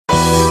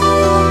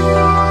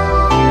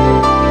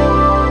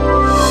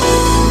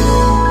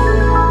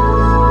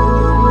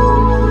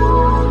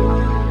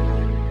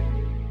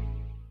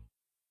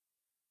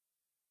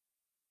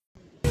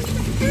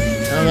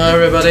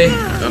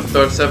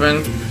Dark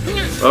 7.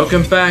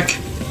 Welcome back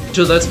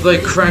to Let's Play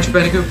Crash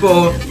Bandicoot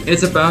 4.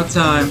 It's about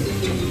time.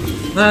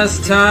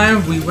 Last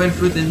time we went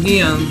through the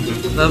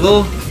Neon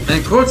level,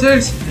 and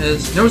Cortex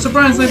has no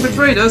surprisingly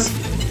betrayed us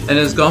and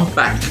has gone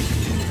back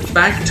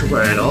to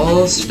where it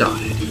all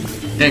started.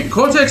 In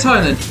Cortex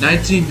Island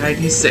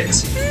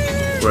 1996,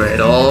 where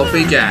it all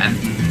began.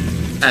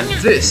 And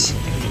this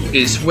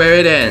is where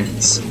it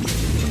ends.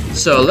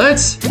 So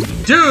let's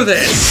do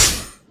this!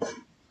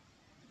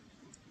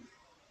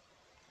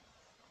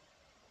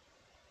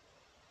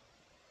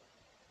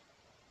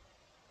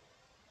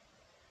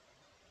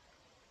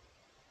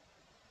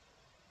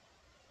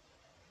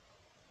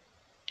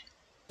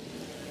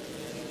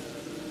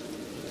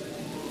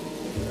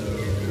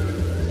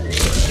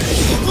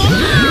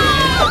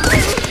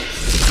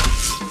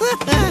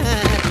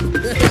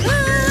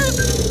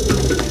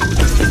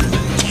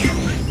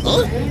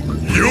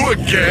 You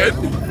again?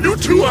 You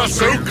two are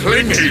so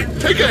clingy.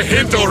 Take a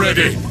hint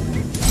already.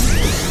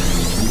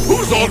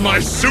 Who's on my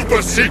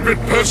super secret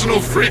personal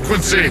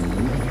frequency?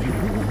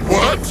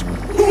 What?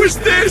 Who is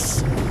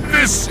this?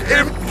 This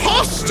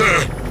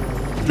imposter?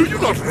 Do you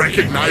not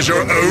recognize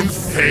your own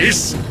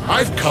face?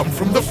 I've come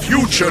from the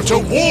future to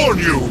warn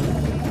you.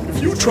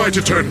 If you try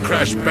to turn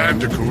Crash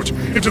Bandicoot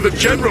into the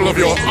general of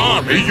your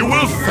army, you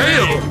will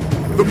fail.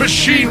 The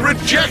machine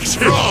rejects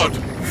fraud.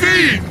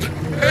 Fiend!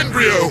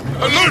 Embryo,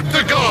 alert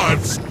the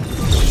guards!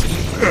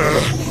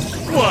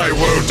 Why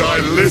won't I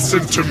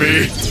listen to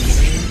me?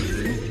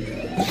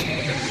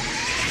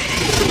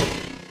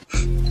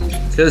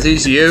 Cause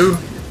he's you.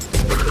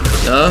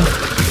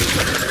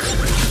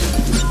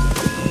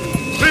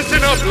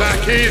 Listen up,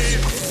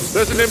 lackeys!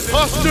 There's an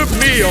imposter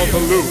me on the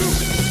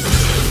loose.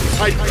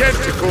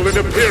 Identical in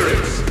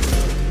appearance.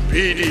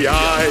 Beady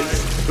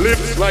eyes,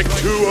 lips like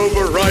two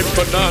overripe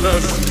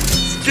bananas,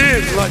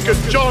 skin like a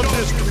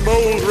jaundiced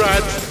mole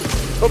rat.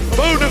 A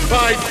bona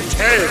fide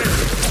 10.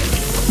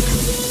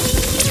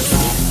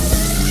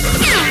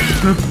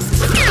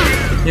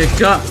 You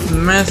got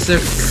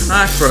massive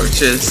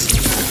cockroaches.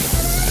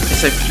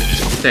 It's like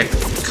they're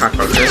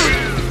cockroaches.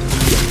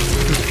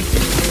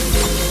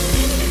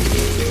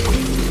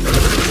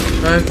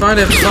 I find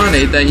it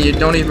funny that you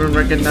don't even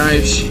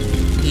recognize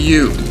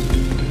you.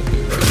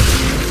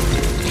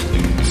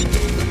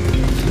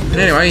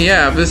 Anyway,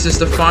 yeah, this is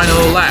the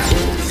final lap.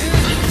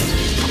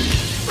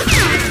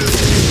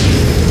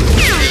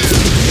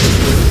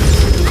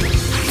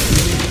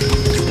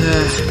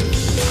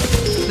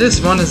 This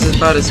one is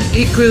about as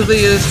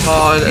equally as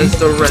hard as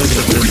the rest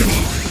of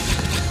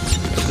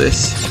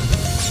this.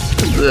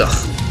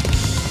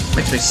 Ugh.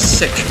 Makes me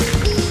sick.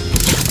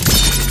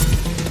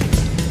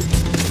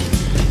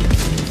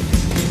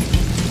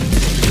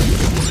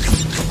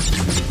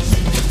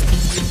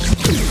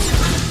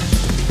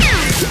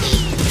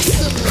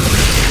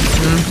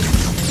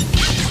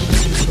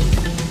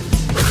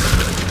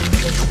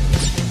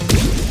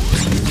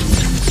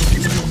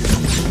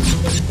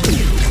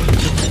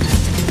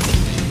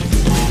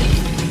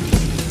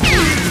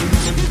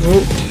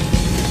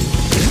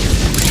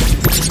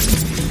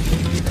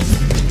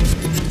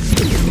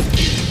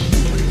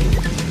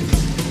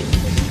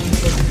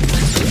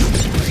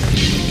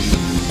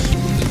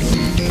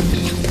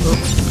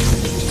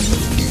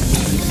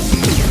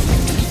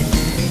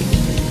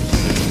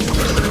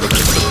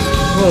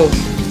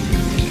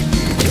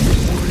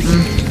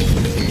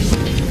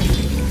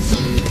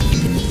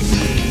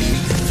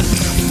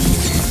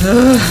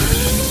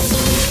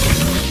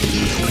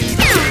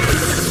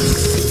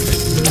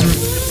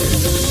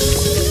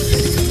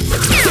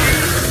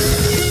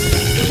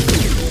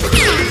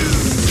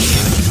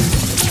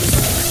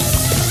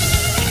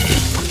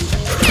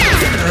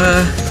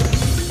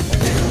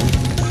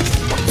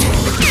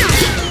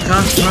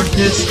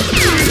 Darkness.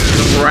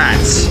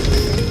 Rats.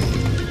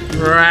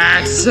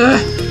 Rats.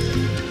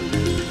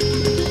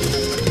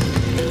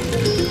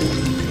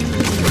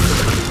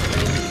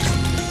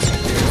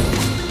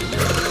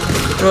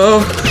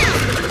 Oh.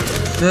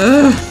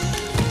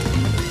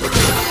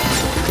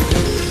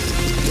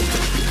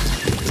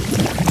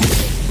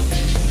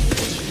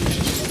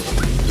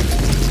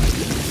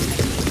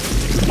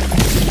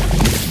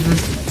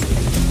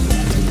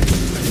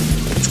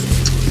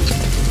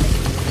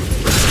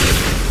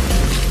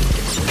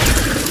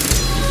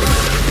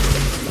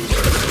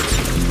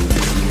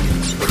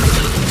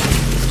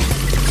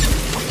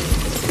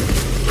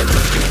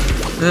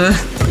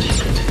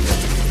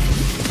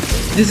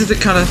 This is the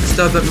kind of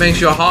stuff that makes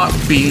your heart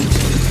beat.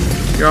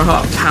 Your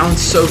heart pounds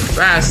so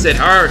fast it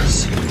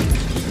hurts.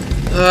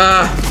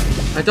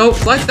 I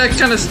don't like that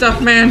kind of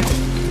stuff, man.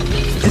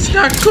 It's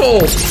not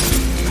cool.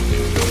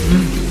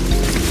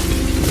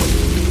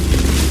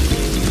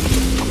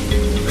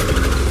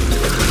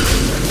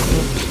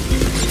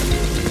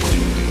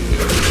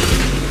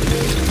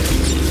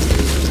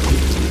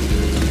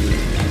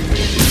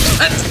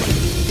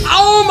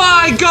 Oh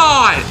my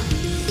god!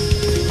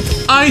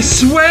 I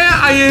swear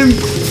I am...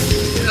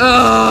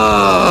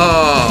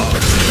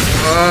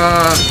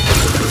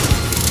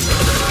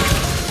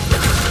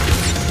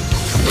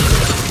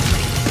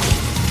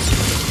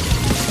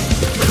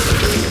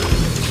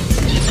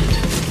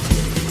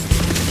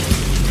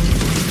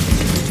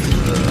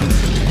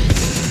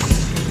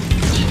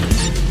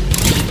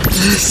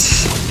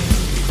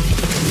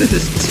 This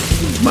is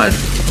too much.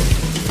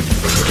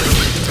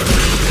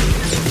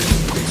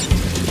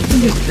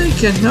 You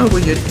think you know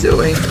what you're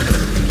doing.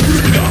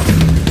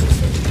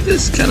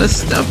 This kind of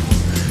stuff.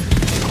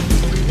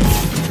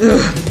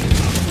 Ugh.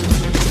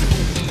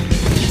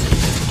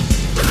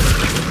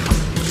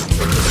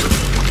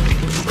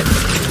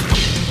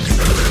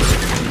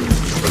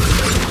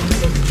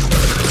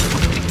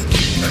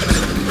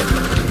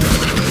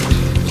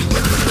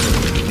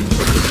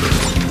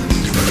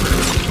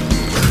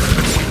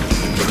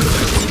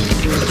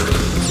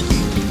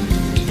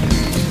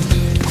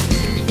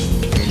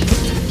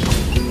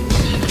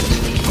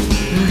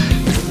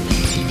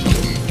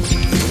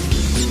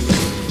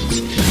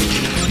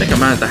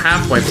 I'm at the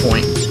halfway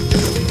point.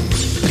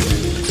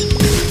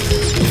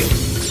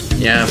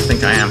 Yeah, I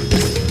think I am.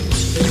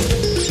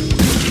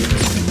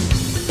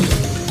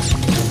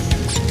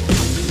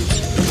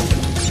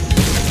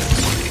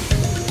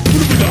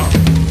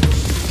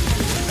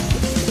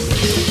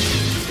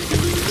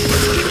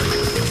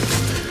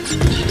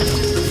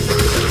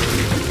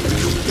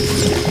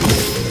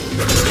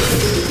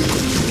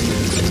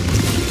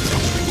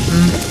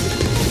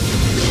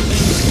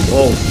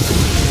 Whoa.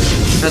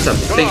 That's a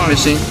big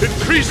machine.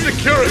 Increase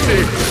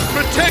security!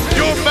 Protect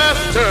your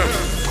master!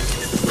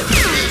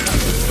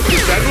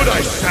 Is that what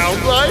I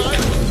sound like?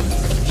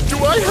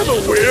 Do I have a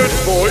weird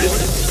voice?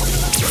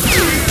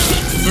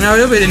 You know,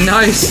 it would be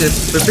nice, it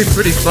would be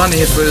pretty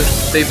funny if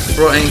they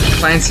brought in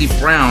Clancy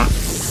Brown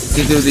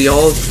to do the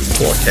old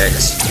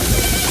Cortex.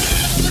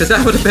 Because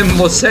that would have been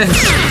more sense.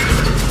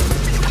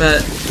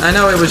 But I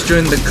know it was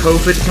during the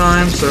COVID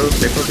time, so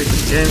they probably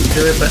didn't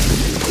do it, but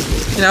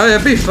you know,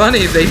 it'd be funny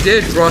if they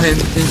did brought him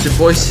into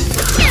voice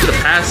the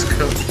past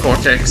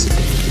Cortex.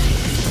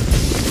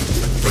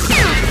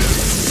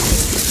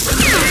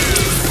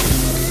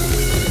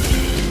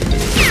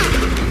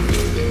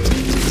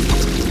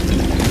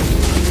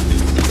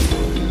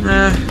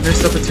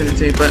 Missed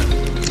opportunity, but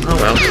oh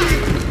well.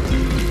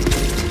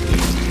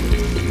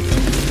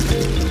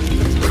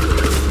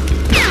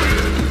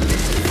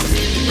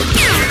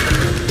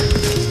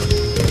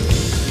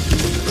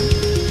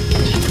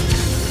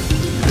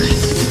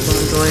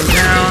 Going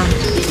down.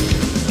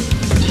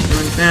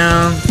 Going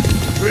down.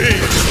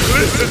 Please,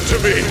 listen to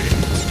me!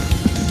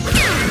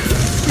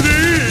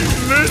 Please,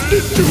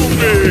 listen to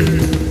me!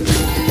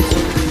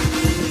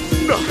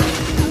 No,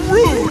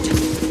 rude!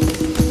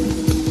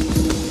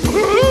 Oh,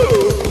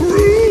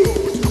 rude!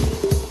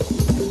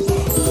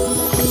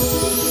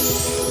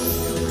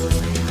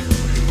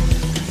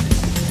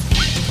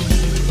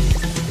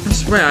 I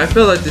swear, I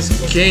feel like this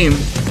game...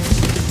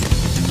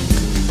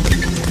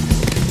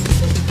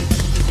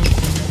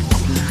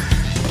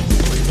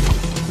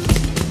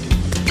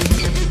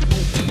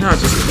 No, I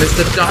just missed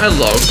the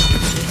dialogue.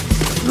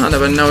 I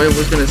never know what he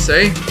was gonna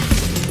say.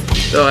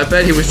 So I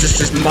bet he was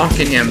just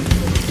mocking him.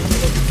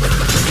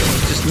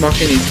 Just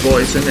mocking his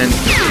voice and then,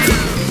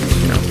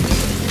 you know.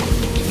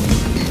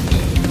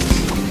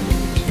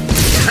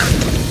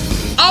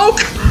 Oh!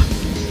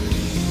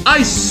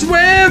 I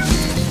swear!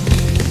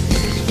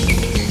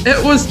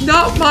 It was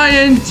not my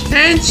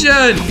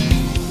intention!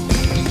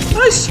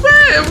 I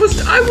swear,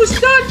 I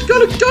was not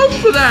gonna go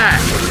for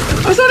that!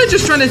 I was only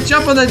just trying to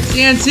jump on the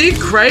TNT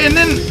crate and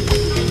then...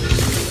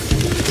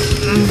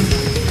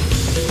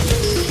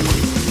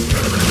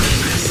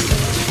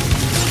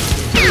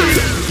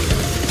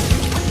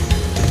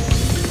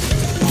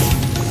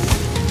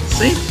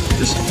 See?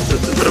 Just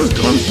that's what I was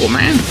going for,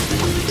 man.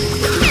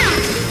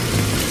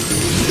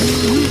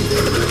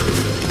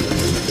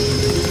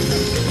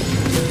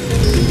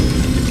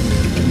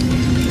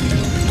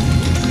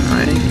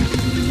 Alrighty.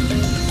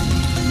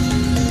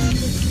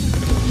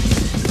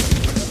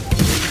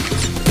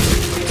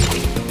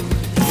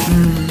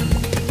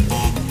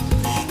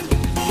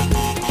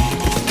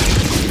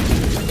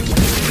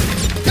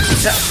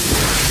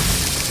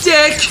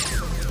 Dick!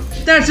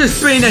 That's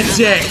just being a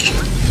dick!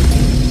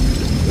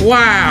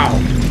 Wow!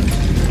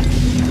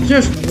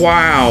 Just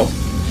wow!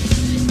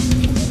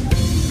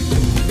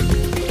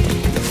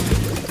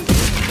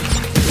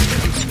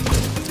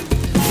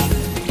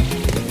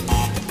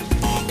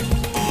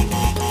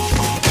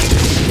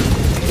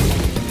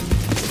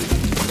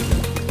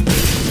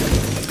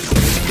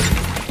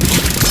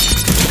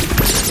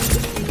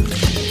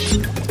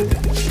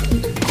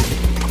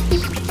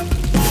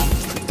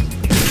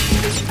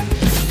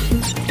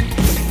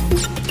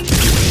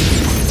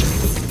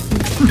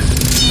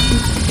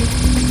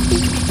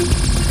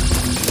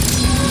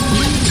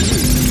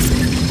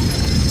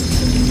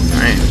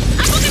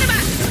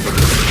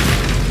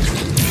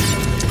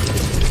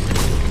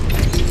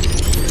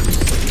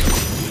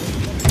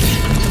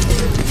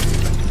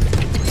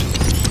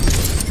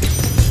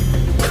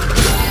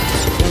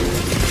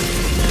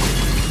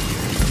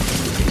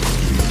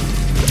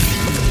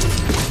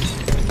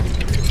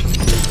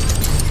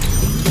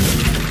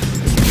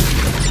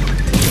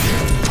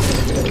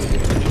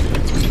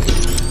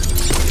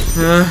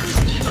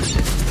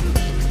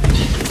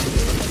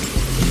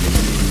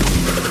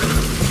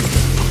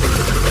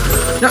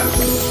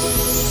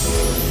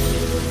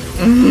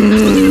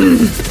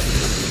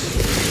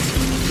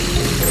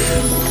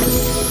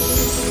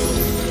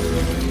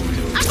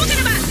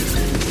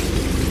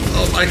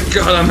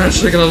 god, I'm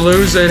actually gonna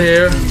lose it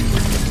here.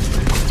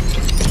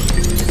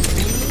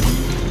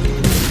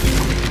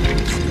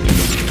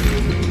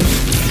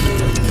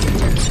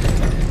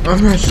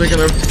 I'm actually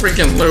gonna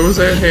freaking lose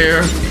it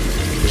here.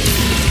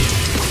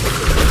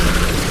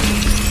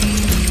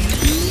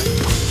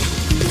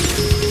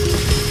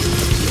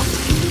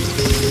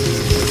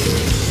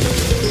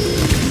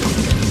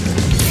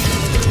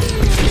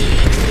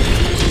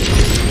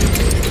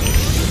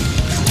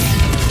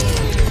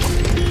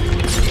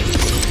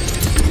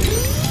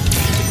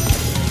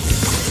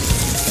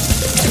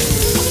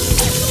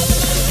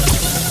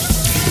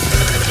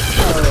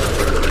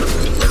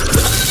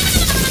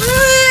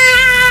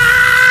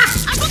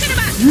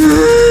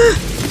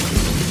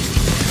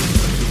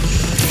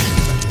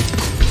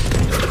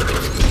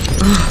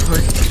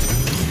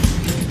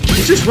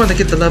 You just want to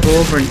get the level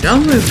over and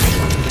done with.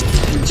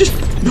 You just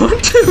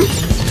want to.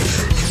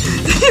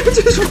 You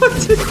just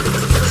want to.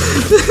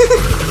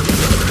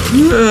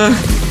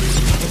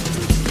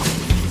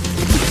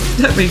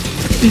 Let me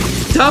be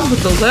done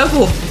with the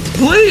level,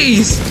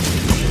 please.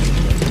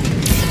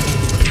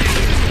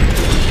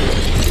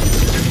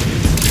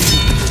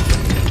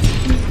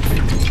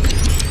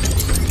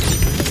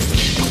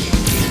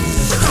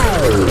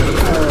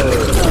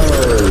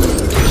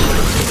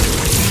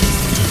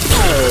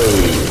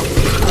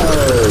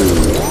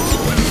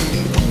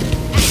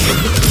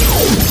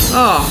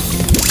 Oh,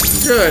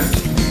 good.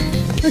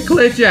 A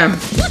clear gem.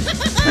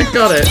 I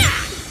got it.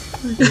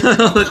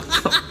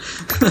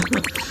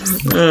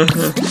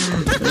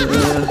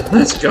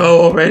 Let's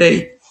go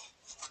already.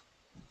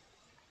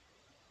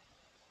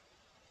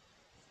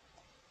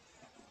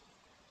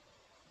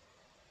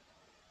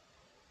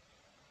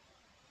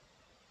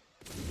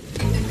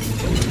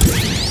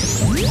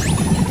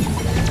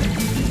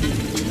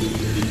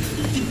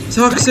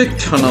 Toxic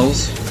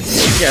tunnels.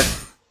 Yeah,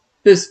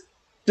 this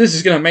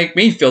is gonna make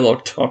me feel all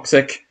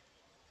toxic.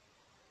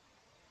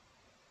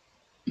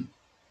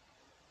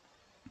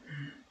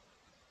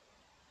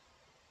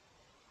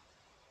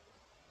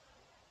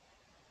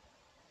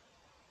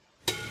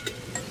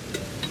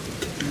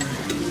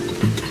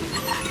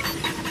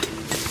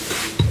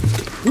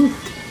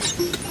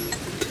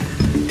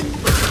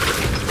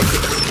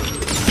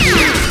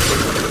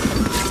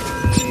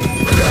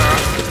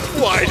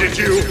 Why did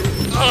you?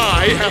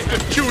 I have to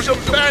choose a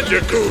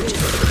Bandicoot.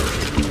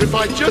 If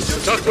I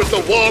just stuck with the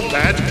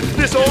wombat,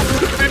 this all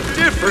could have been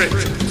different.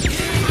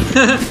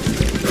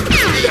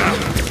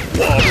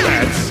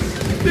 Wombats.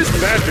 This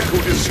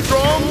Bandicoot is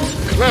strong,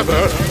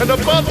 clever, and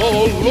above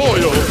all,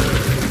 loyal.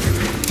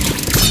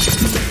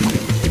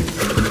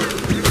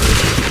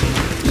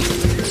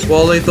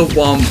 Wally the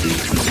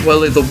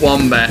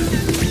Wombat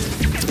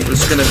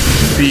was gonna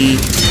be,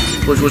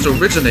 which was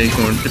originally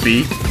going to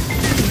be,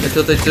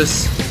 until they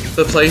just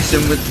replaced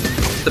him with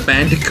the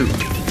Bandicoot.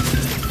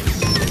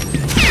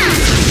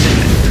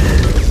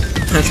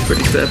 That's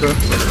pretty clever.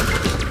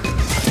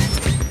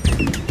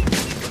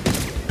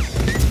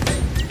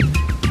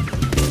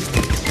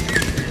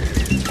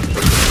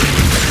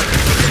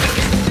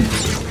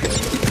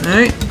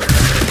 Alright,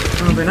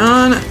 moving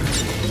on.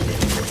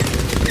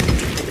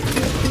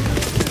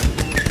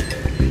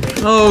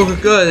 Oh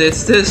good,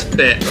 it's this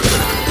bit.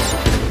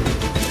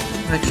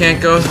 I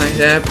can't go like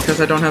that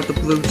because I don't have the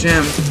blue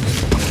gem.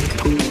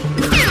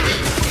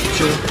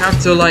 You'll have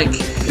to like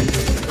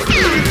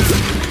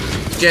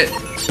get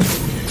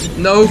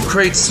no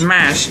crate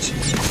smashed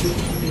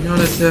in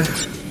order to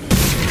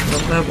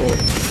the level.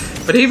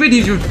 But even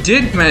if you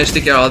did manage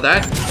to get all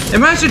that,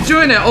 imagine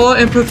doing it all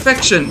in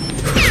perfection.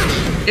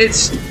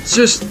 It's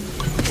just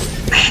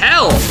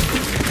hell.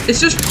 It's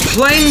just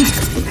plain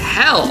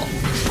hell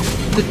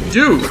to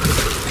do.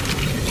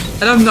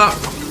 And I'm not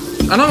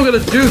gonna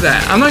do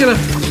that. I'm not gonna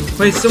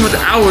waste so much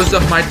hours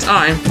of my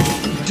time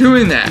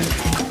doing that.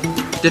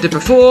 Did it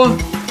before,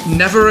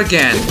 never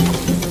again.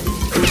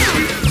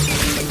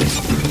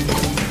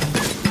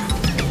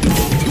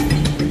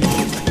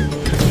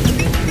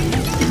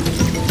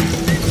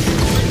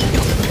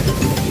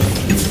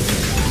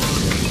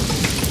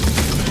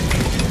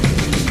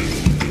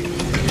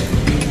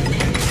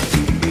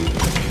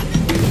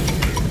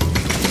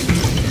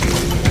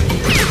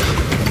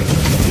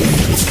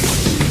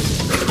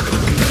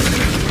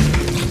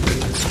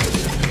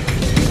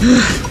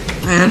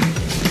 Man.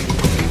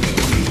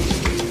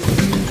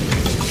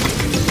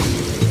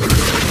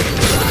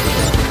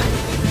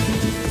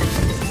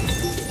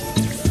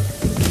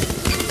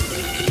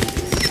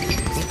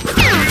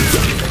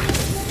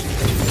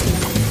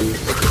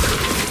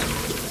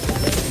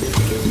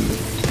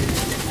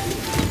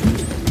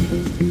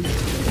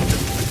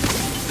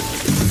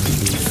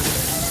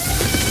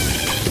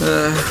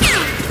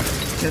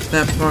 Get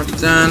that part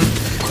done.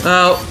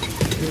 Oh,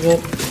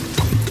 well.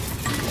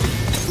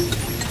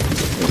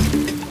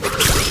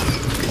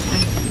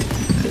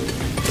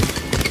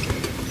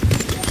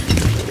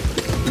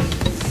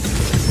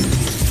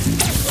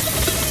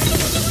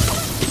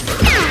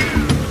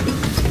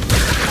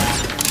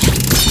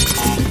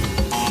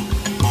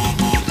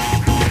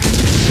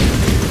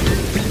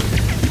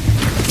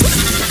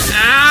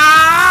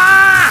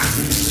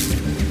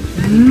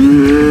 Hey.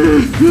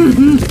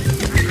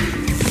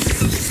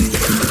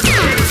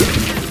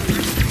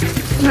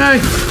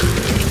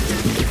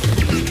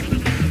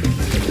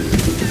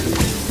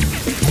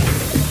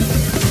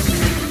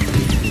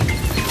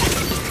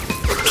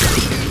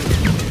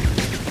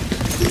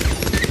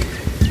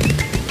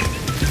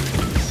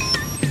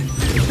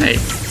 Hey.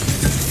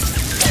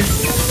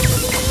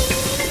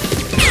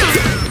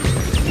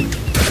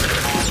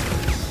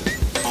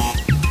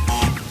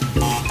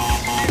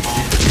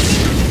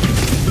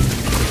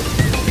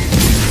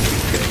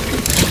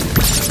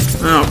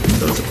 Oh,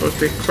 that was supposed to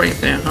be a crate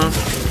there, huh?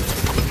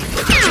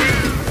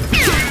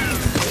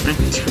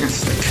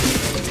 Fantastic.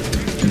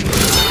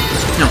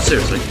 No,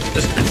 seriously,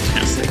 just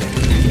fantastic.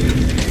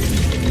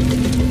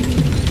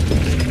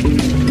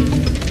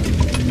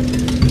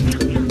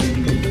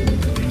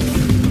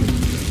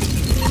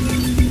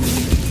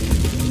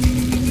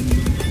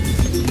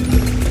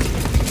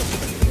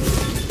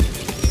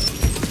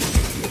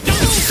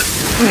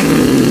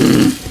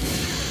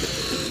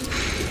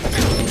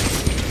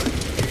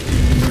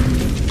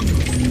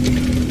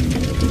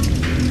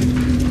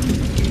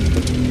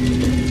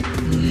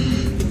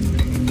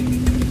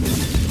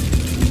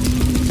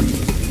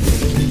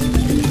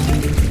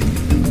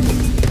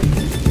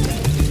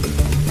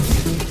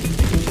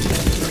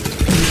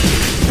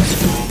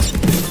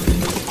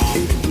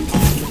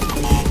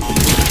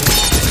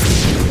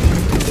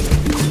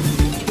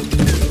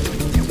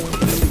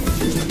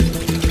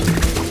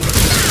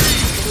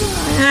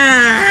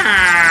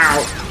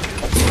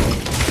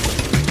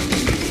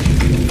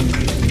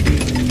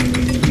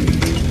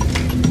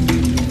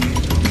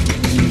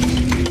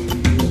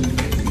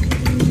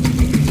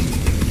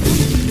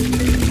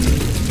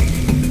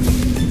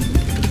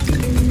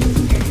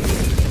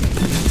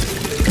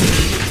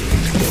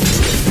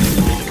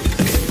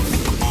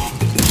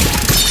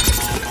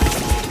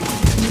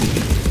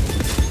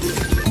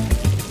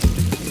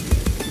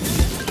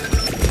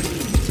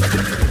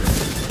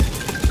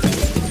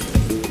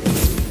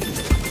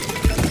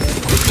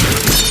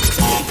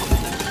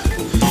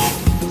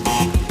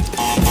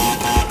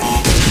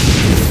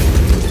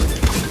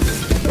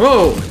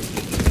 Whoa!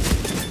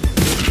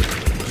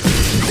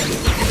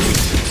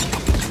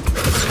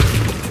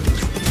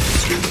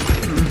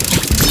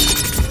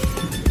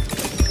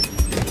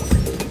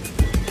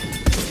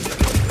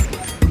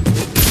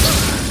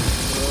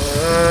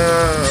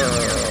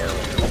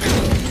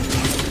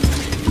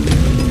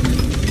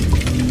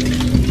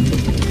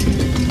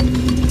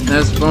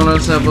 Those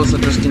bonus levels are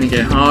just gonna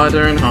get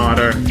harder and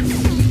harder.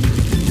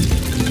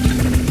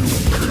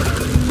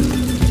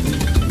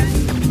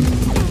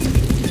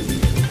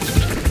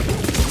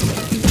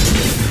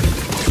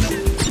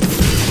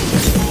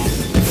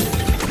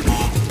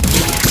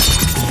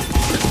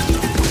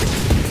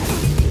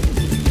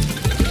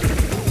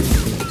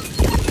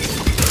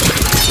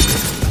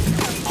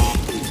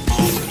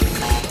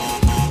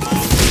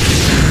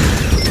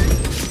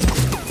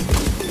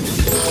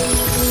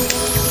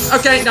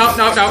 Okay, no,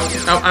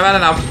 I'm out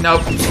enough.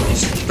 Nope.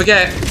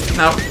 Forget it.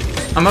 Nope.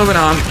 I'm moving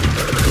on.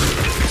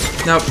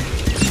 Nope.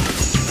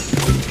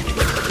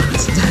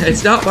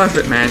 It's not worth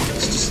it, man.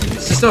 It's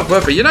just not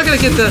worth it. You're not gonna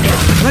get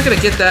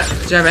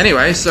that gem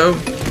anyway, so.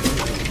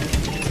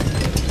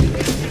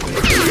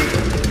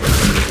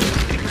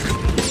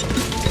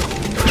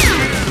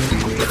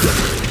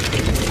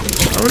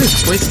 I already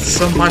wasted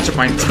so much of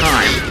my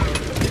time.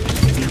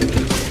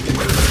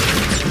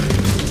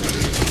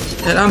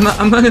 And I'm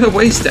not gonna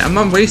waste it. I'm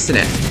not wasting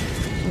it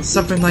on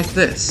something like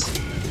this.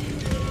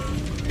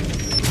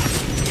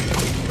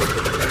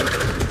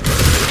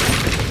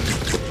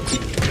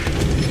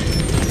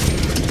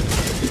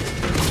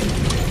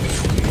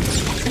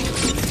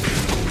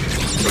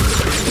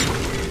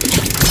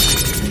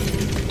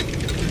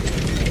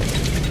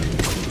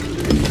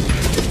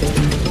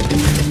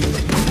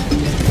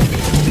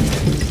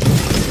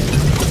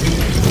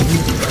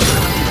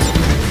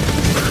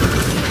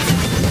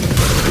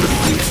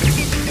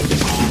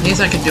 The things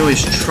I can do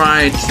is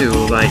try to,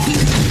 like,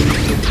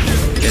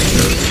 get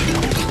those.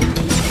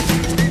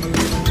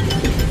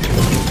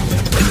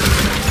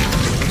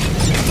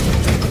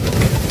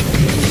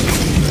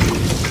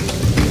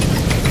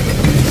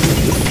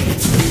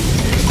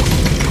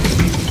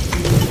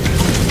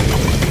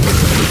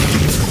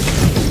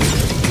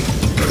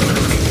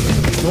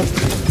 Oh,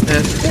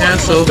 that's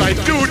cancelled. What must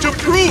I do to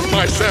prove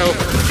myself?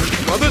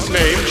 Mother's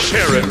name,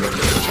 Sharon.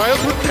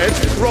 Childhood pet,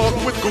 frog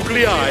with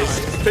googly eyes.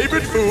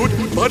 Favorite food,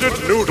 buttered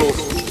noodles.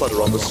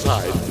 Butter on the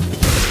side.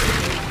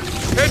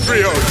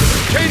 Embryo,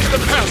 change the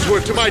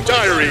password to my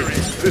diary.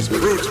 This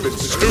brood's been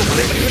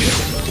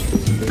snooping.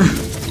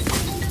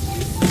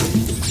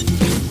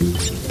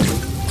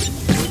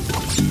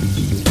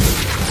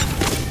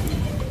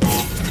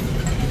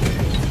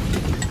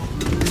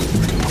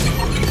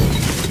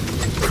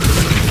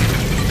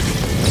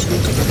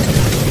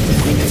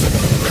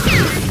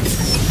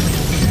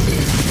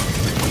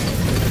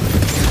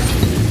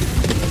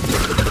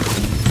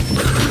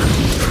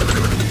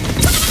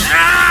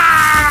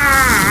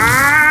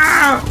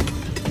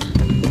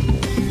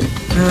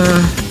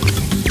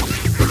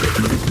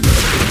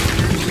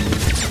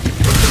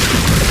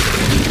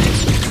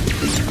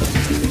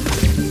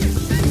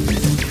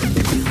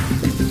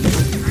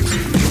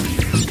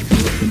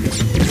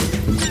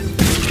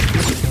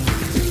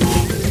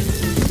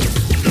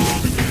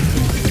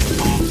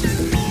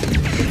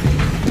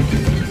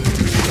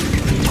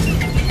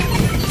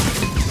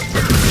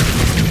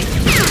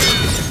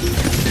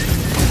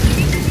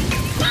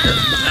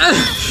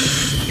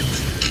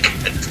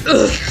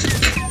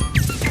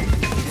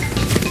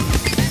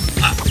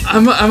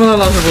 I'm at a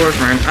loss of words,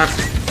 man.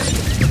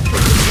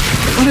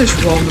 What is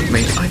wrong with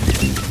me?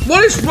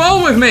 What is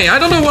wrong with me? I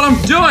don't know what I'm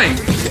doing.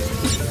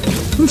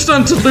 I'm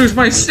starting to lose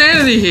my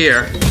sanity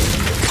here.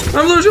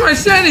 I'm losing my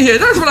sanity here.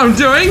 That's what I'm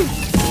doing.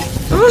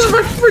 I'm losing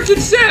my freaking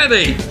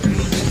sanity.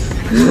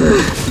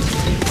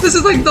 This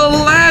is like the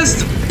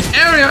last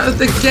area of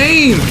the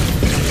game.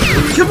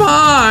 Come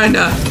on.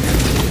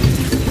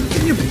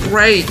 Give me a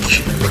break.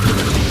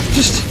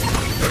 Just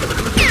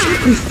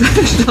let me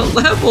finish the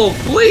level,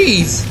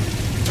 please.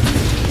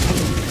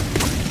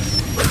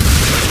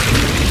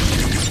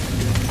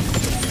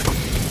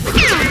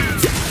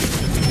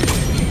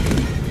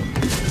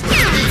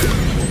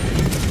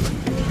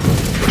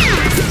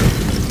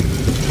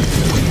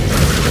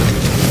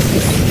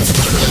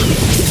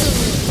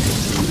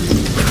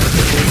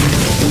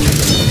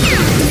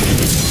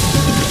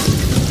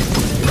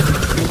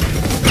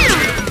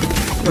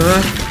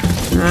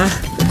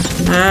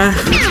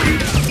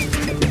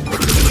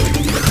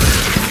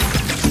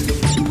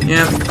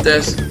 Yeah,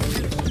 this.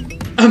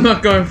 I'm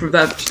not going through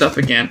that stuff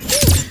again.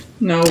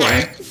 No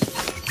way.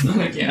 Not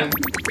again.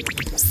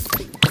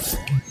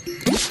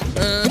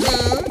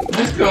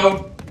 Let's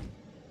go.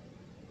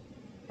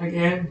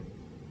 Again.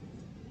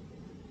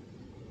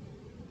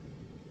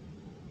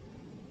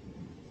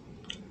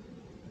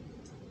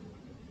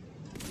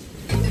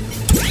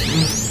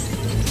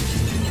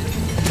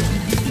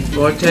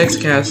 Cortex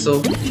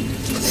Castle.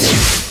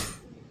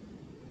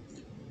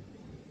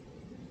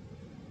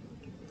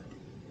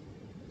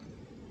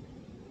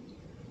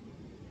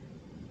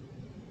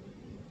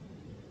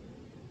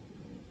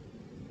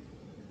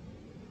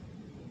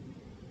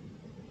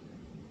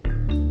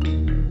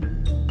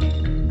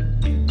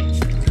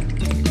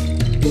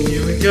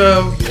 Here we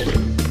go.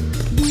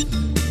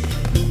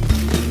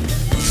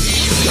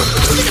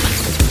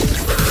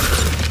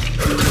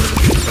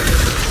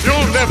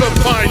 You'll never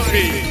find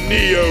me,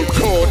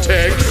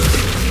 Neo-Cortex.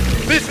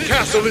 This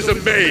castle is a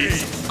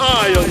maze.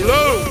 I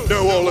alone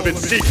know all of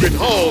its secret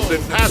halls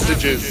and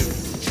passages.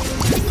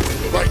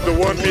 Like the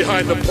one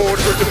behind the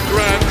portrait of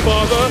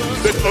Grandfather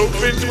that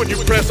opens when you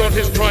press on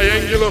his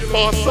triangular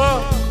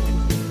fossa.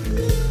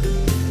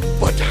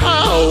 But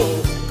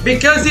how?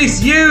 Because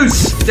he's you,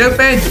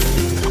 stupid!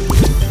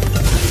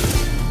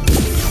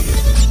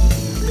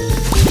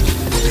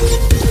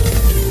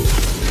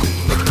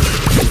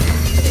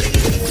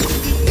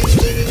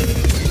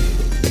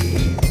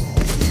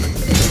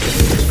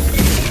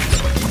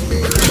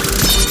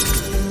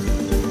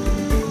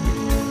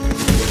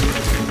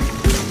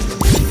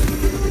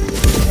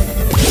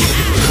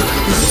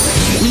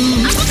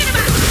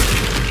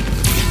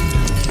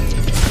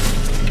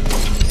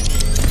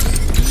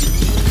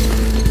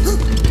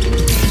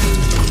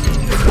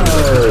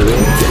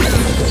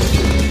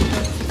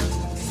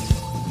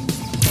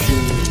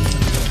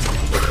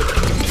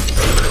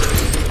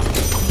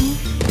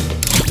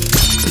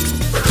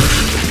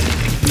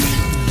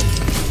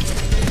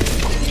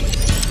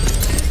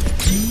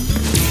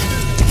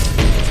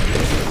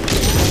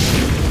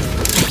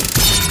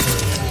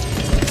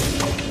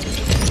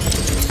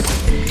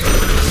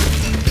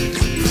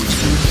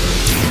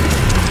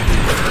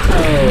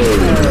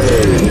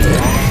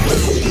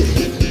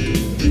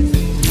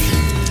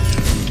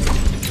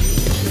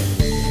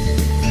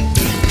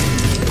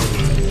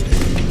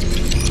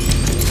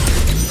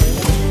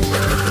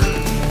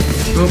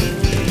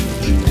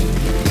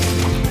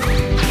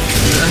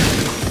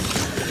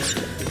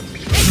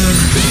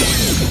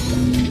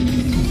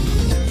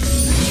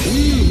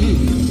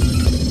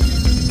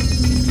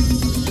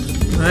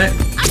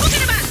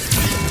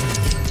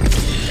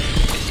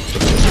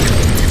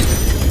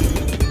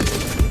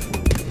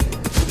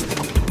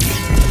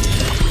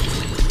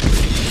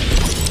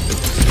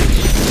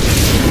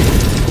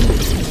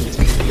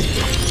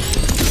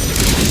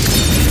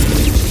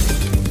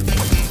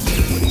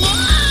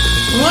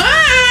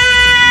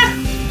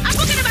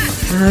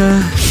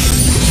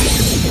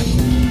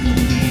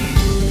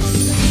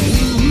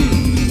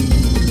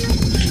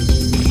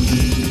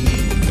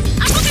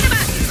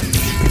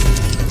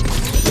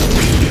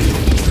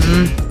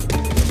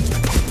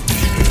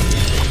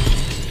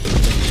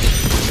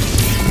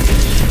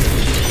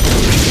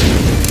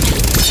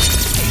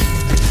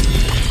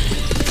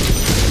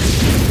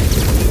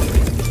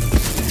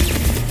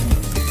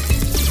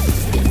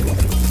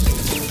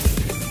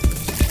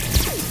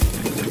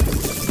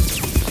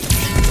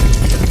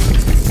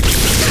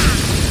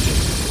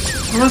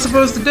 What am I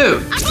supposed to do?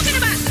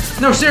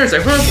 No, seriously,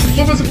 what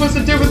am I supposed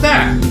to do with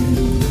that?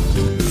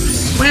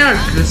 Where?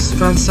 Just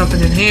found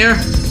something in here.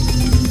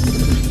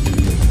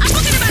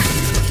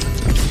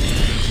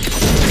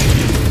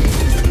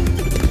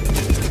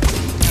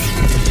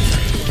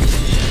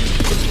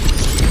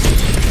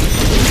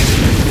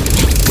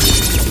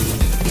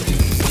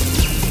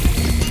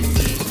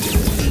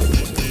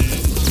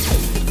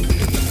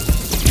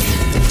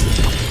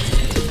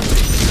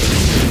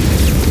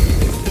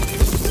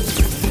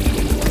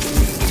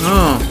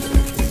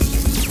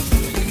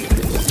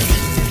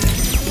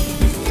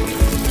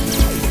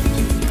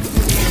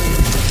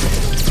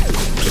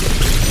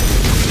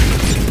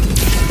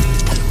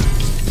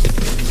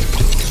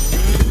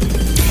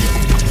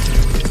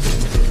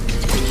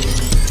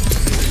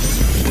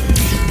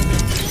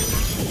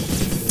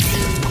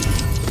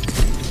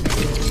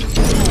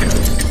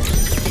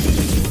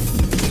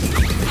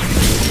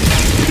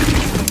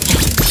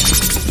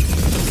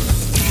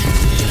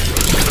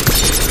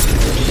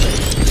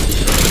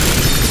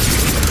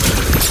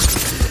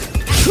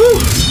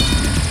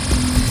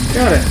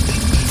 Got it.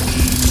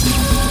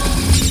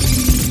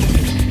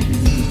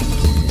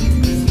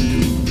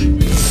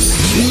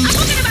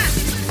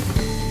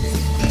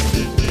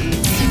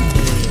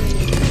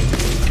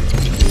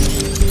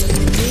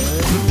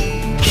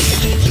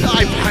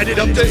 I've had it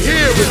up to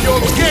here with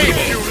your game,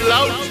 you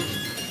lout!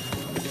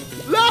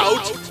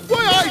 Lout?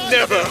 Why, I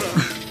never!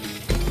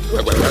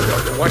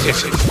 What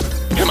is it?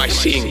 Am I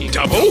seeing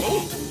double?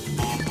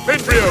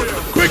 Embryo,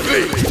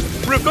 quickly!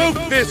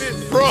 Revoke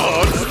this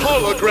fraud's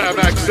hologram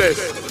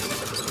access!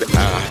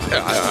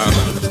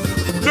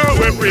 No,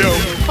 Embryo!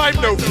 I'm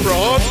no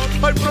fraud!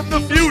 I'm from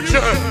the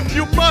future!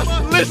 You must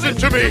listen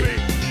to me!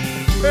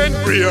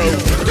 Embryo,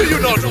 do you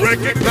not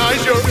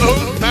recognize your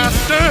own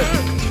master?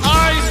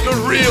 I'm the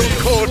real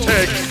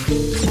Cortex!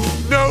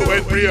 No,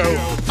 Embryo,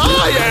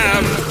 I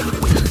am!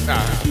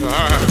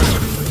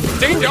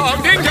 Ding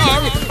dong, ding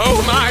dong!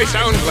 Oh my,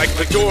 sounds like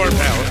the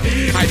doorbell.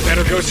 I'd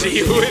better go see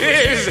who it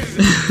is.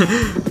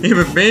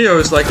 Even Mio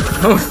is like,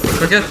 oh,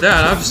 forget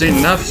that. I've seen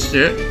enough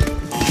shit.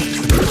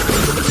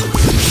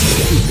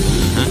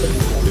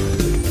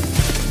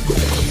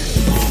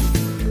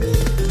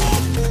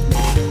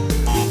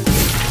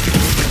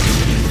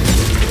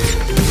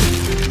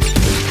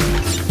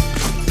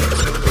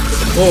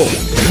 Oh.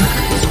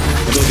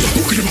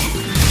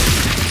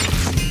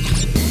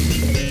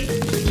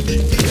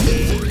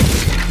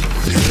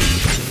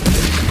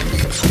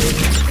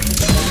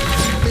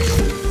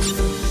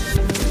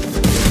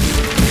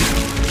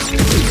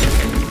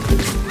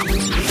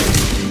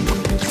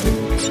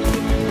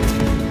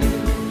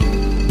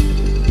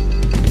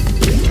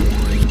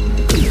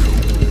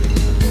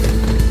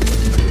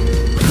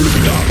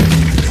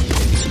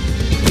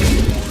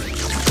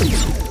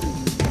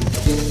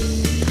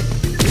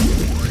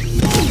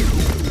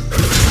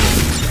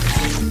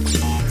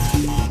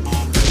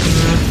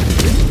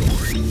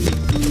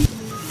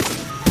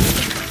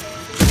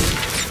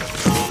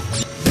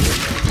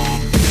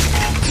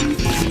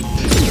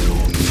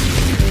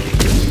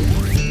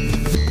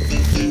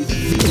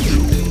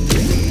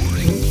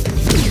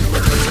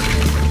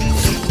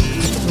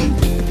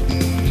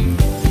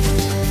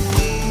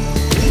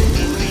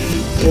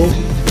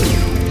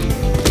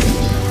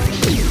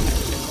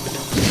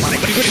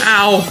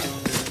 Ow!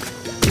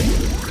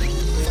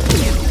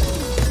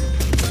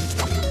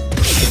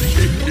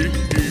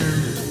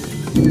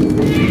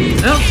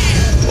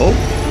 Oh.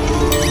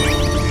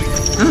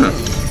 Huh.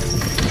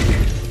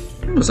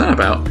 What was that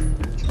about?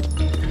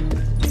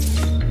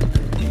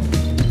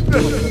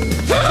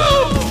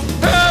 Help!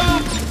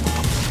 Help!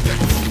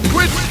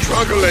 Quit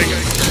struggling!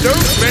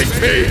 Don't make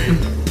me!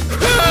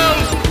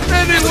 Help!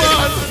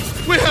 Anyone!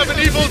 We have an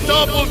evil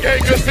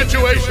doppelganger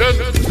situation!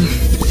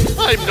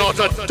 I'm not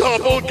a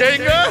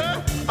doppelganger!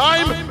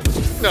 I'm...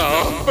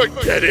 No,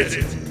 forget it!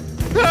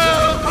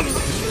 Help!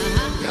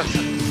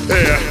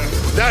 There,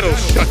 that'll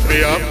shut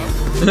me up!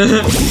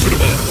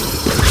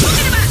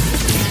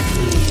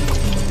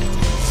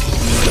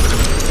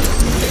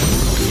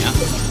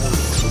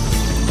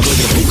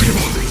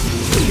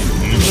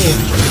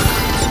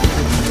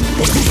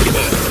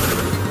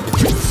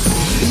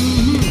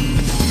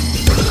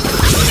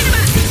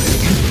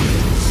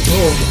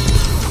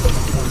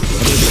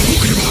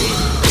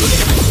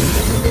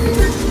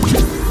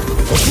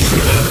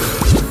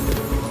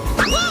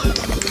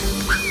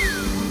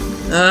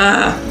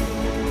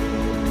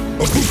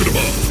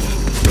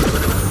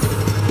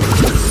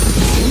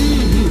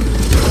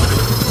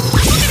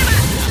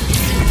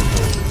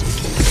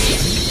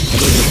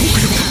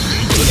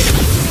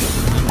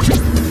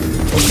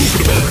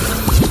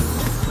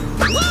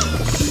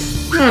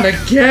 Not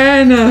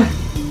again! I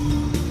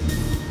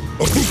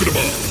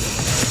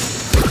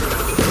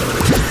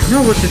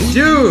know what to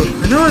do!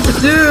 I know what to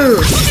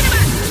do!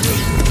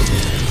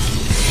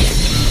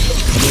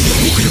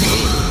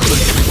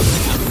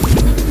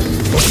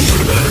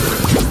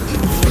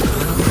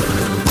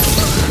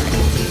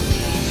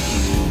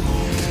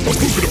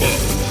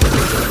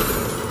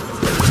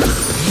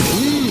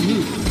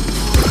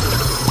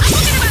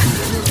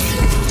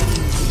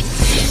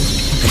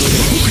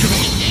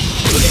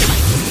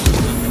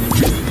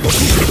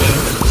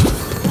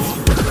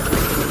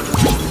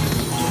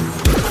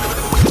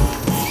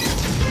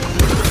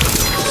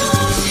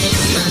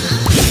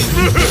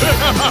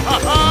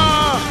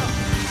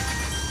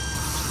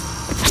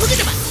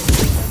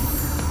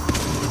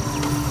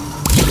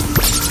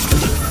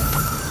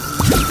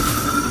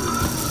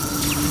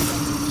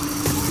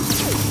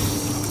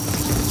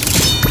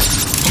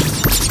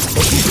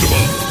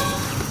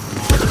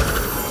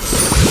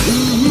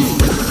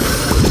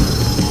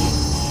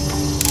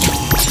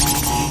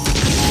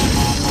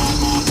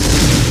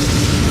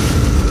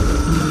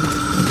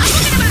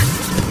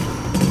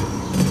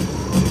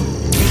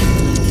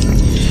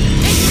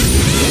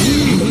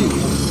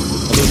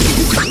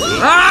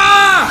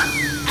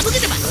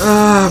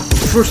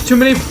 Pushed too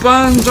many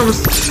buttons. I was.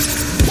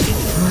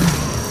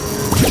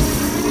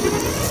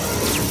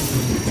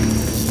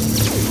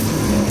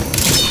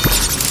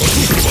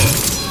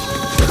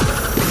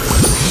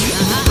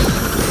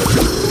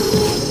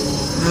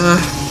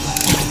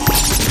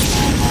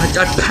 I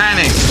got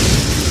panicked.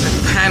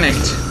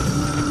 panicked.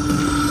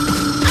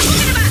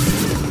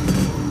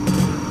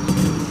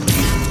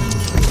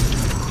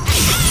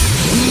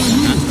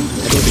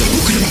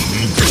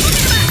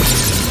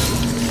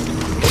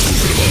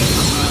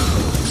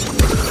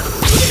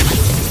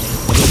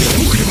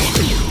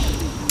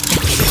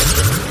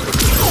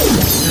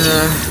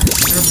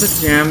 That's a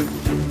jam.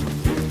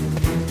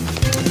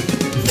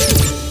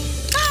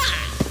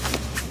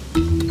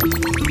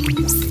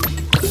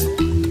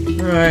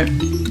 Alright.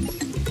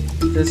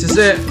 This is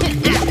it.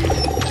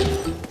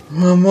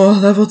 One more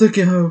level to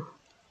go.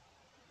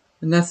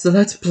 And that's the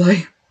Let's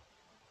Play.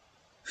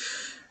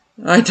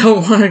 I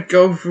don't want to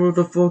go through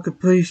the full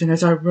completion,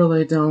 as I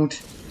really don't.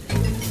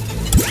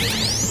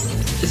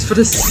 It's for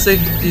the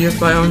safety of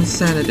my own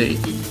sanity.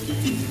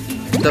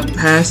 The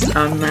past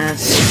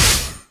unmasked.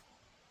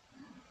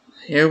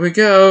 Here we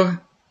go.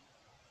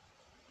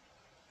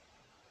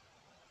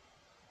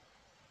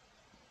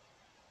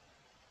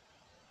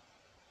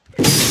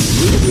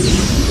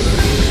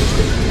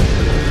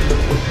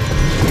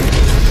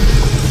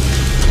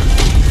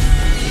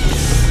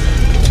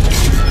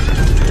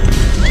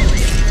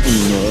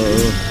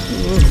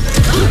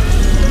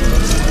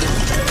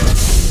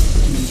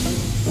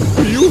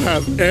 Do you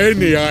have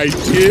any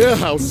idea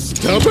how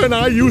stubborn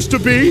I used to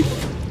be?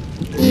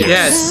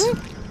 Yes.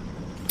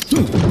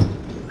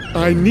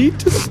 I need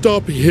to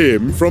stop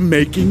him from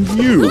making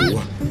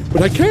you.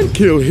 But I can't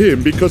kill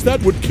him because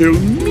that would kill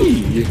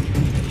me.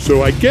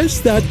 So I guess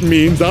that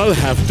means I'll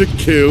have to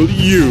kill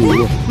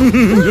you.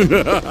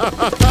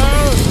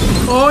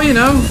 Oh, you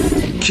know,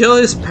 kill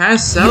his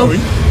past self.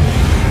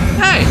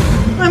 Hey,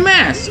 my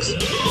masks.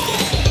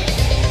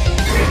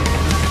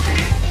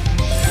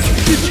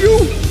 Did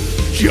you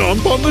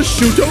jump on the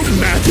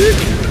shoot-o-matic?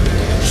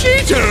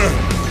 Cheater!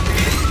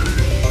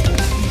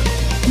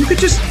 You could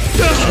just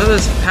kill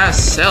his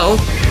past self.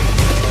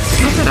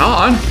 Not that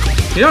odd.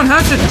 You don't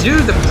have to do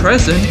the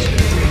present.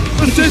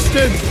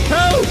 Assistant,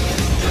 help!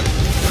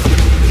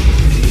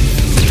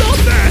 Stop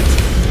that!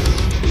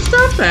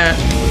 Stop that.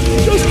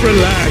 Just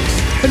relax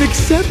and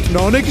accept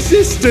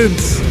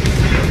non-existence.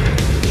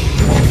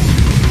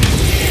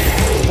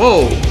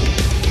 Whoa.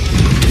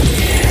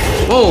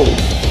 Whoa.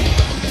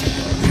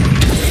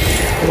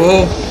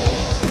 Whoa.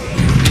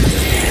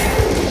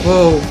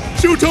 Whoa.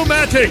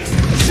 Shoot-o-matics!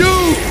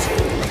 Shoot!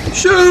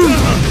 Shoot!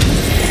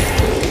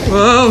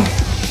 Whoa.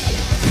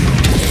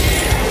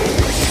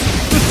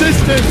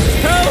 Assistant,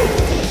 help!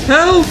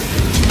 Help!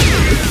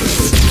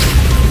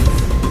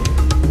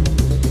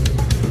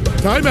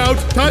 Time out!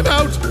 Time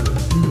out!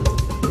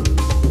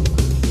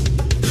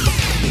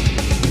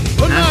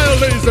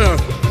 Annihilation!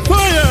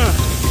 Fire!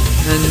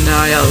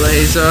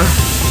 Annihilation.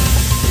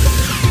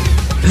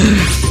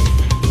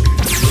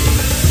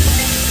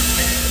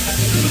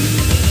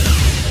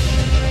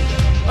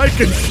 I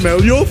can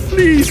smell your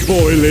fleas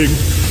boiling.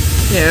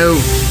 Ew.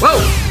 Whoa!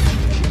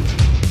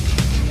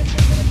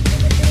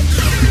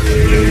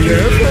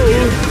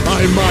 Careful! I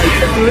might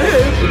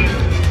flip!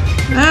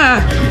 Ah!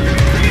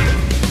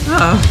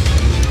 Oh.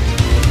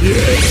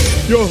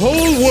 Yes! Your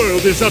whole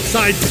world is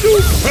upside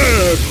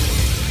superb!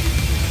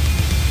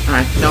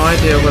 I had no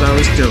idea what I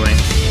was doing.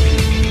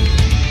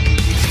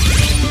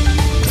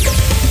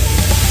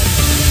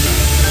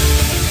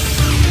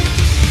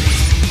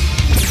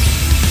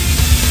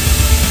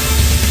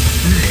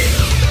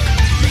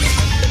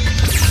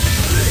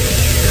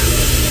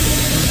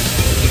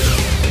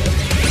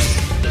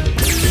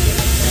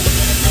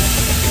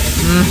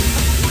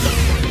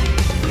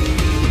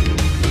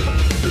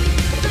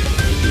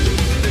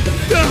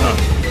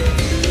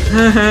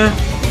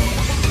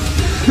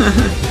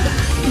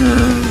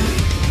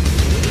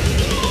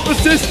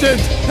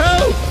 Assistant,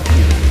 help!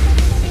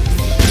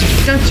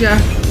 Gotcha.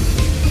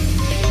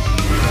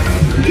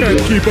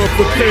 Can't keep up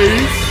the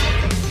pace.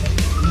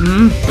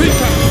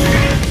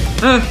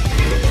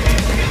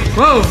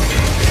 Whoa!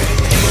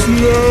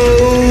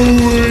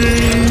 Slowing.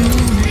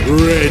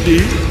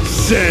 Ready,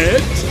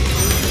 set.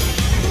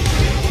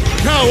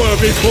 Cower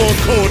before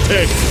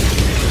Cortex.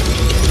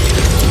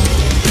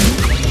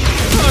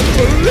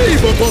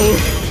 Unbelievable!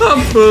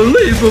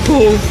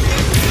 Unbelievable!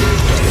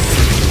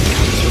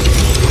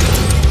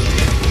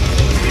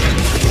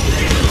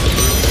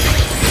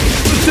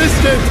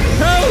 Assistant,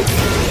 help!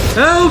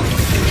 Help!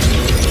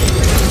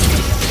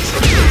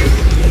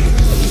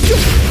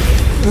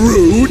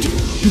 Rude!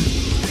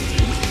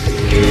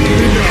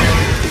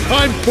 Enough!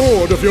 I'm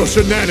bored of your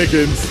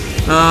shenanigans!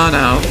 Oh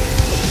no.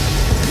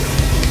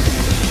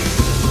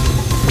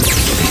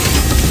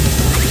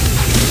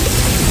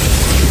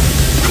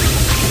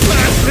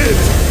 Blast it!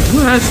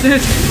 Blast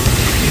it!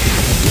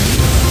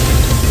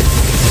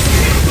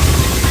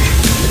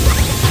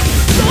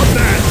 Stop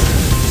that!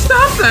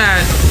 Stop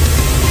that!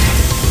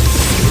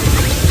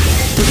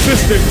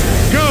 Assistant,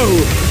 go!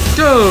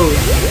 Go!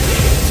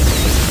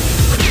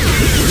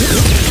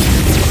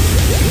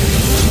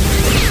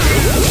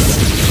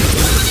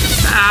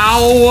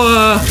 Ow!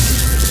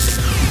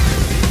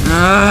 I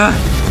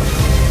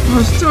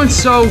was doing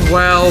so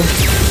well.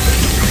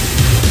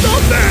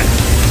 Stop that!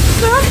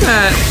 Stop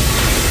that!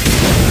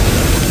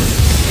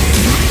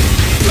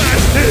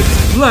 Blast it!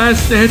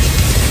 Blast it!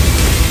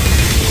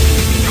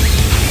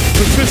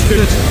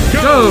 Persistent,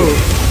 Go!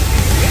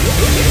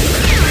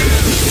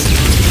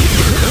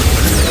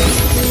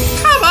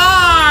 Come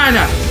on! I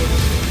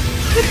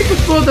did it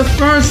before the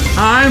first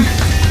time.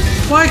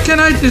 Why can't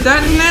I do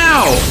that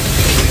now?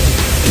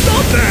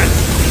 Stop that!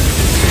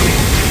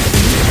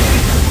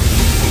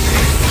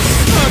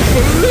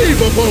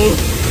 Unbelievable!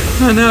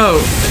 I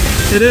know.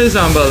 It is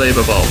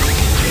unbelievable.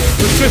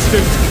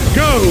 Persistent,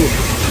 go!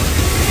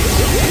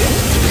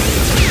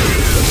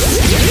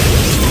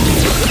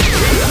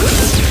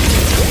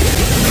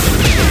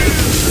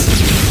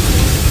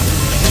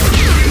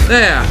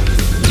 There.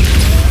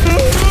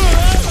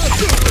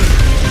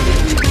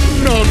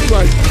 Not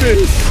like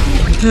this.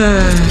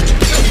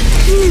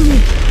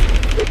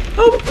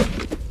 Oh.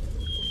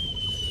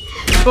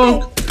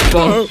 Bonk,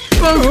 bonk,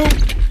 bonk,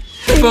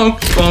 bonk,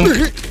 bonk,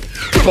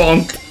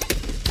 bonk.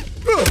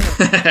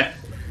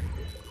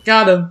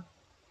 Got him.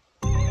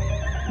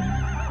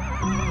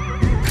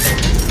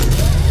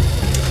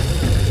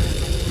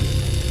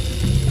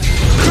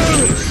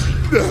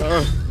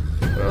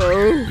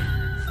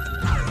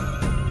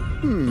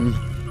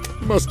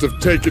 Must have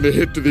taken a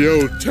hit to the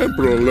old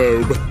temporal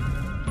lobe.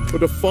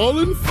 But a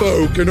fallen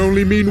foe can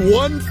only mean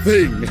one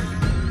thing.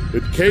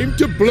 It came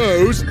to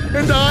blows,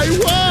 and I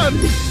won!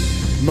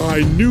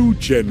 My new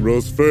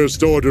general's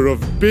first order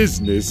of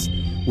business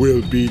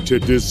will be to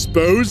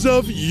dispose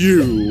of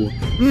you.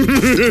 We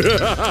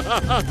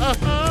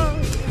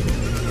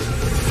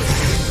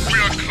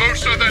are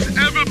closer than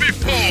ever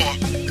before.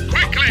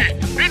 Quickly,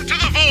 into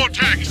the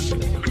vortex.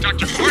 But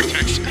Dr.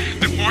 Cortex,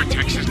 the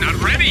vortex is not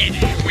ready.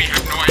 We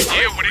have no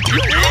idea what it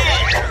could do.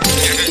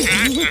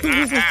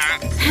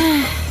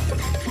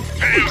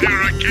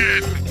 Failure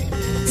again.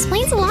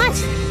 Explains a lot.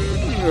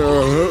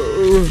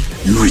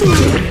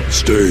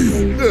 Stay.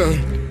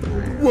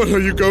 What are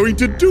you going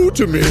to do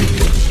to me?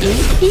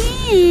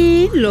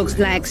 Looks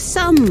like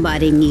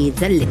somebody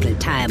needs a little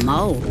time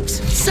out.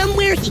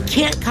 Somewhere he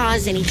can't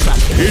cause any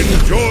trouble.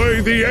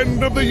 Enjoy the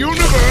end of the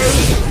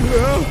universe!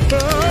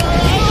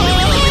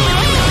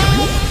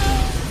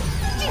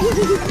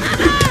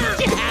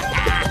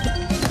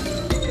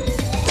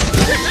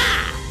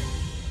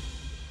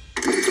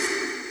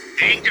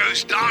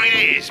 Dingo's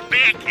Diner is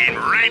back and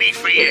ready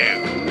for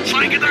you.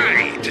 Say good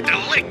day to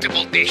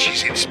delectable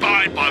dishes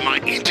inspired by my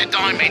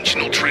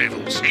interdimensional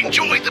travels.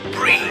 Enjoy the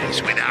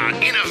breeze with our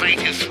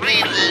innovative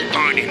 3-in-1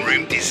 dining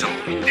room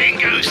design.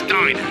 Dingo's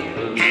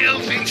Diner,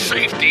 health and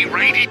safety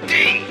rated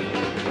D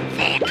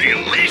for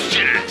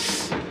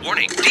delicious.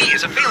 Warning, D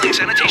is a failing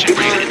sanitation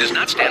grade and does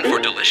not stand for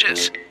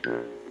delicious.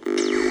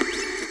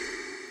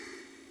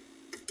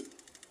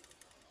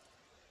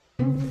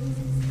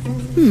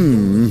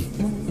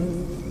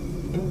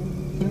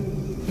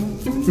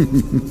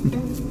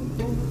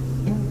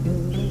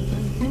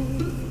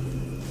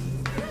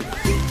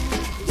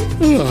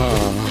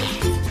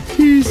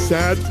 Peace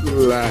at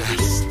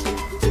last.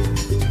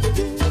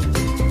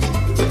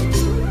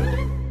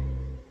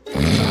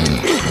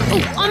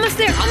 Oh, almost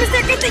there,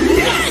 good thing.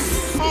 Yes!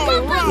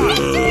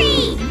 Victory!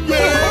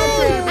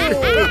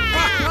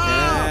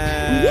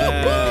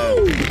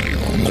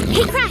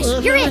 Hey, Crash,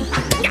 you're in.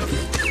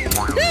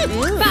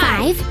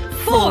 5,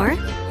 4,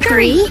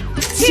 3,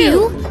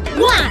 2,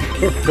 1.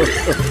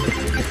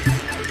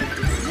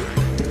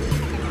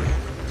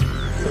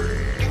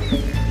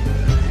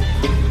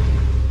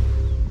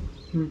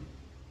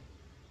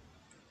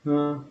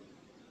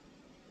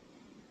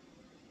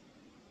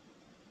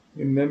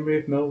 In memory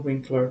of Mel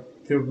Winkler,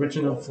 the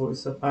original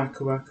voice of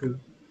Aku Aku.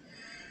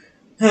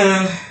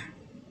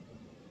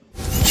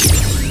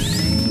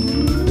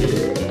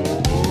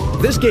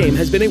 This game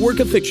has been a work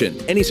of fiction.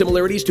 Any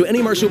similarities to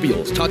any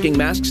marsupials, talking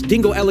masks,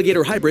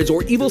 dingo-alligator hybrids,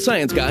 or evil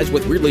science guys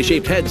with weirdly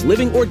shaped heads,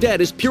 living or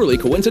dead, is purely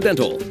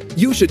coincidental.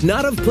 You should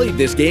not have played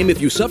this game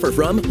if you suffer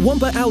from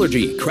Wumpa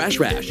allergy, crash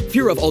rash,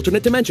 fear of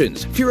alternate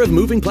dimensions, fear of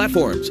moving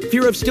platforms,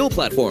 fear of still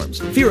platforms,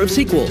 fear of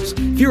sequels,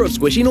 fear of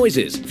squishy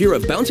noises, fear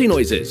of bouncy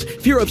noises,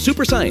 fear of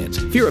super science,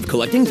 fear of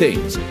collecting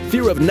things,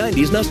 fear of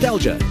 90s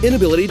nostalgia,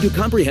 inability to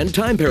comprehend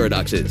time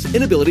paradoxes,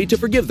 inability to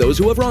forgive those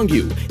who have wronged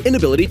you,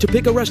 inability to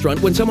pick a restaurant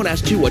when someone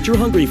asks you what you're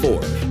hungry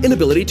for,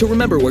 inability to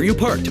remember where you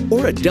parked,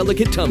 or a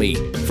delicate tummy.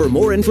 For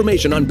more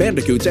information on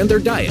bandicoots and their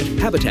diet,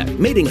 habitat,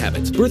 mating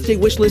habits, birthday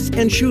wish lists,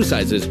 and shoe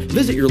sizes,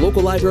 visit your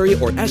local library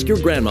or ask your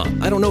grandma.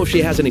 I don't know if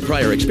she has any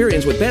prior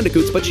experience with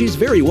bandicoots, but she's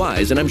very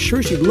wise, and I'm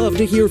sure she'd love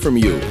to hear from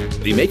you.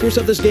 The makers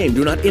of this game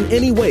do not in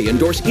any way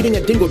endorse eating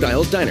at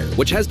Dingodile's Diner,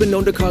 which has been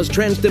known to cause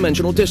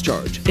trans-dimensional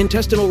discharge,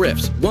 intestinal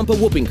rifts, Wumpa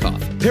whooping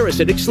cough,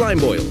 parasitic slime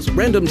boils,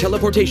 random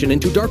teleportation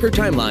into darker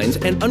timelines,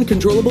 and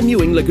uncontrollable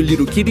mewing like a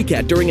little kitty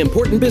cat during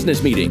important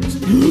business meetings.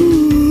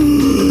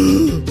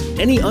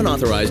 Any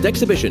unauthorized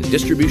exhibition,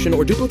 distribution,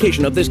 or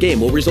duplication of this game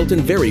will result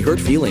in very hurt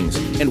feelings.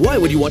 And why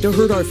would you want to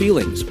hurt our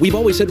feelings? We've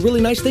always said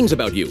really nice things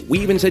about you. We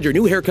even said your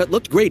new haircut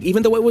looked great,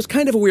 even though it was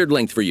kind of a weird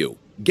length for you.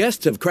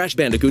 Guests of Crash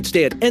Bandicoot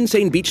stay at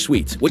Insane Beach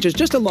Suites, which is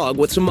just a log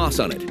with some moss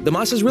on it. The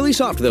moss is really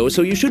soft, though,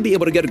 so you should be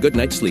able to get a good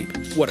night's sleep.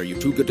 What, are you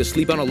too good to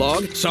sleep on a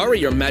log? Sorry,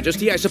 Your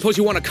Majesty, I suppose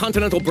you want a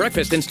continental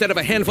breakfast instead of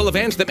a handful of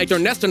ants that make their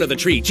nest under the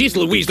tree. Jeez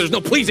Louise, there's no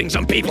pleasing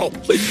some people.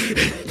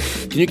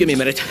 Can you give me a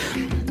minute?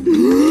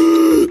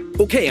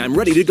 Okay, I'm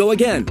ready to go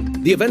again.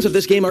 The events of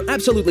this game are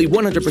absolutely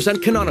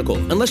 100% canonical.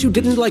 Unless you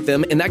didn't like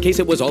them, in that case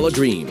it was all a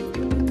dream.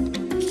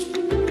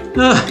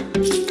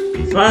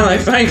 Finally,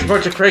 thanks,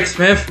 Project Craig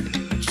Smith.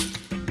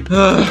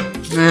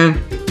 Man.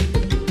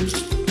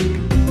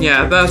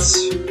 Yeah, that's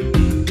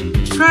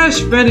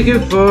Crash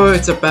Bandicoot 4,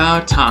 It's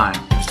About Time.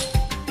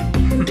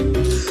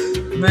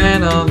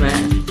 Man, oh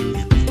man.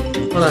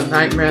 What a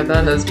nightmare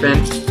that has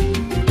been.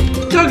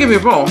 Don't get me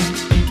wrong,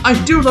 I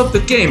do love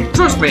the game.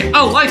 Trust me,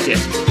 I like it.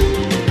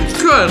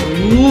 Good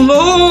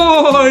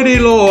lordy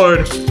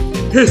lord.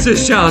 This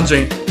is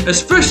challenging.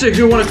 Especially if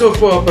you want to go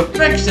for a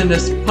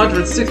perfectionist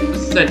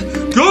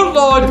 106%. Good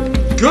lord,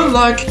 good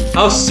luck.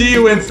 I'll see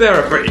you in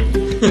therapy.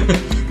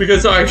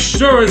 Because I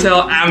sure as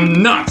hell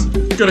am not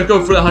gonna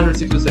go for the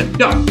 106%.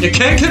 No, you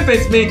can't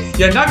convince me.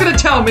 You're not gonna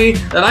tell me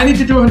that I need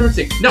to do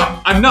 106.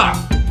 No, I'm not.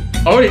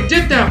 I already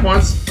did that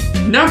once.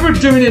 Never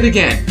doing it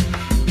again.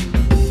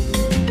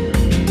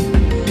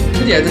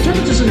 But yeah, the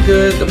challenges are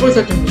good. The voice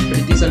acting was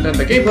pretty decent, and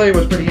the gameplay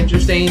was pretty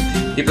interesting.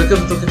 The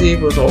difficulty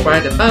was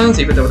alright and balanced,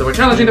 even though they were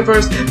challenging at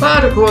first.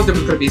 But of course, it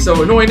was going to be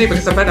so annoying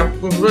because I'm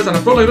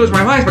totally lose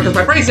my mind because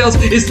my brain cells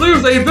is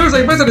losing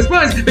business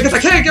minds because I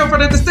can't go for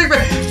the distinction.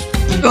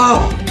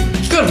 Oh,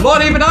 good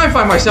lord, even I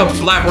find myself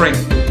blabbering.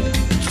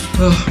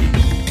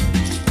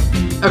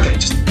 Okay,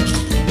 just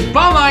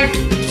bottom line,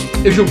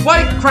 if you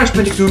like Crash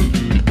Bandicoot,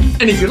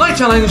 and if you like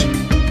challenge,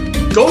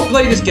 go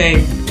play this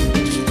game.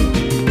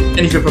 And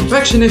if you're a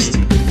perfectionist,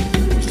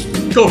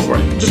 go for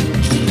it.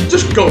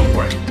 Just go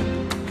for it.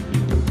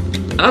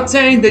 I'm not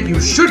saying that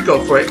you should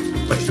go for it,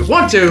 but if you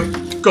want to,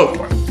 go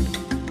for it.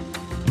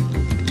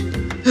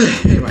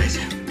 Anyways.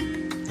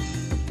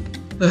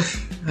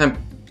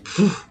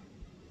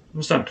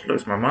 I'm starting to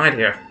lose my mind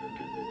here.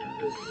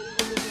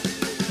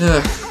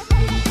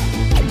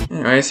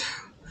 Anyways.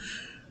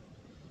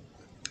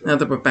 Now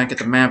that we're back at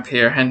the map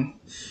here, and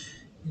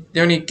the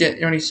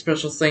only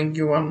special thing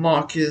you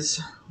unlock is,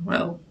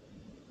 well,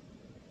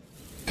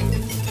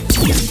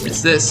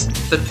 it's this,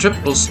 the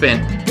triple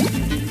spin.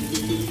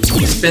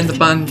 Spin the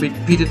button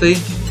repeatedly.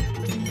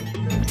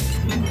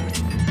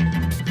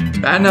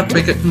 Bad enough,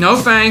 because no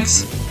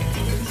thanks.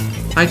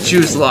 I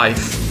choose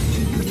life.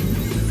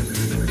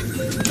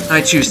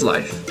 I choose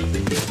life.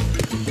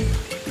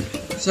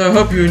 So I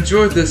hope you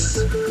enjoyed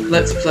this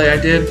Let's Play I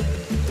did.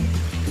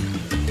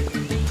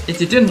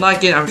 If you didn't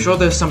like it, I'm sure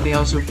there's somebody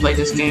else who played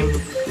this game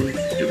who would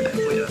do that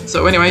for you.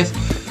 So anyways,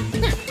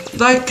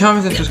 like,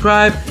 comment, and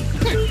subscribe,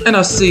 and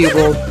I'll see you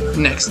all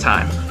next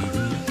time.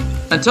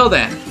 Until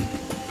then,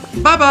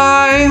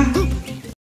 bye-bye!